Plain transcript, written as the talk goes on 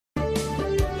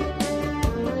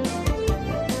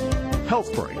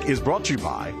HealthBreak is brought to you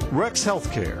by Rex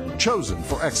Healthcare, chosen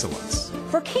for excellence.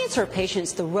 For cancer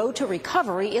patients, the road to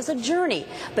recovery is a journey,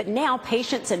 but now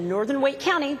patients in northern Wake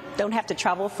County don't have to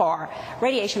travel far.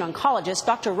 Radiation oncologist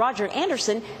Dr. Roger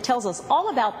Anderson tells us all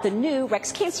about the new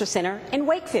Rex Cancer Center in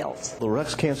Wakefield. The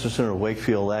Rex Cancer Center in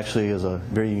Wakefield actually is a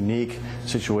very unique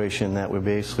situation that we're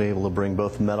basically able to bring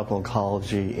both medical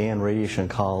oncology and radiation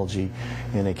oncology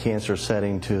in a cancer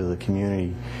setting to the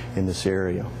community in this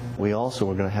area. We also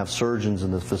are going to have surgeons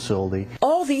in the facility.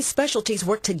 All these specialties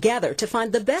work together to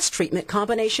find the best treatment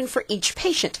combination for each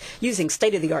patient using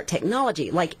state-of-the-art technology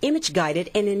like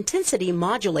image-guided and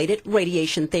intensity-modulated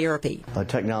radiation therapy. A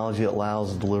technology that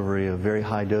allows the delivery of very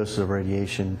high doses of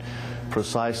radiation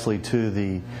precisely to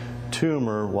the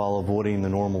tumor while avoiding the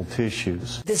normal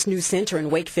tissues. This new center in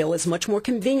Wakefield is much more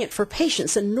convenient for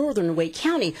patients in northern Wake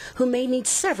County who may need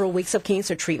several weeks of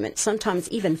cancer treatment, sometimes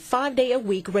even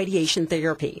 5-day-a-week radiation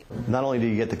therapy. Not only do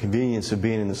you get the convenience of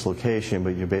being in this location,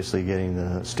 but you're basically getting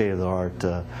the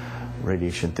state-of-the-art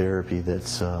radiation therapy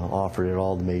that's offered at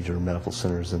all the major medical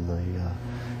centers in the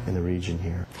region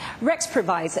here. Rex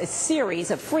provides a series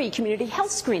of free community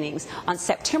health screenings. On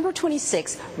September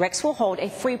 26, Rex will hold a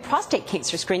free prostate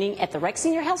cancer screening at the Rex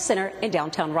Senior Health Center in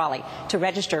downtown Raleigh. To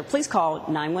register, please call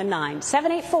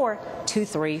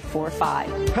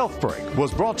 919-784-2345. HealthBreak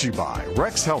was brought to you by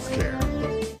Rex Healthcare.